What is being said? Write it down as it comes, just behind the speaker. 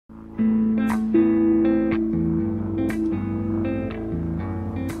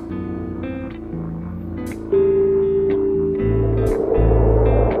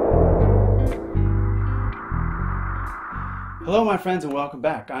Hello my friends and welcome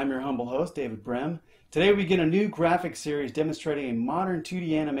back. I'm your humble host David Brem. Today we begin a new graphic series demonstrating a modern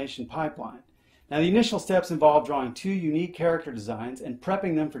 2D animation pipeline. Now the initial steps involve drawing two unique character designs and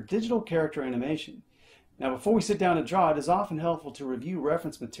prepping them for digital character animation. Now before we sit down to draw, it is often helpful to review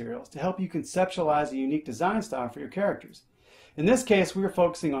reference materials to help you conceptualize a unique design style for your characters. In this case we are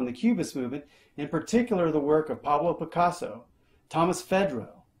focusing on the Cubist movement, in particular the work of Pablo Picasso, Thomas Fedro,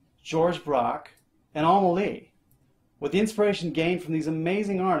 George Braque, and Alma Lee. With the inspiration gained from these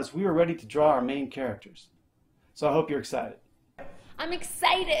amazing artists, we are ready to draw our main characters. So I hope you're excited. I'm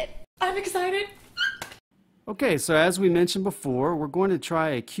excited. I'm excited. Okay, so as we mentioned before, we're going to try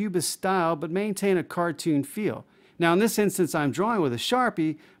a Cubist style but maintain a cartoon feel. Now in this instance I'm drawing with a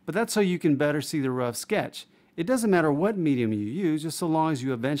Sharpie, but that's so you can better see the rough sketch. It doesn't matter what medium you use, just so long as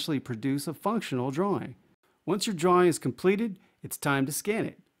you eventually produce a functional drawing. Once your drawing is completed, it's time to scan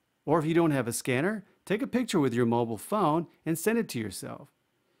it. Or if you don't have a scanner, take a picture with your mobile phone and send it to yourself.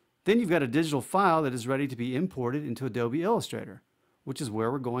 Then you've got a digital file that is ready to be imported into Adobe Illustrator, which is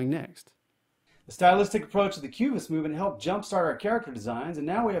where we're going next. The stylistic approach of the Cubist movement helped jumpstart our character designs, and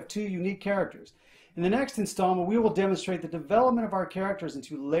now we have two unique characters. In the next installment, we will demonstrate the development of our characters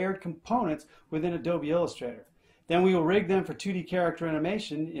into layered components within Adobe Illustrator. Then we will rig them for 2D character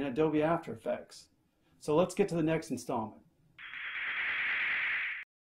animation in Adobe After Effects. So let's get to the next installment.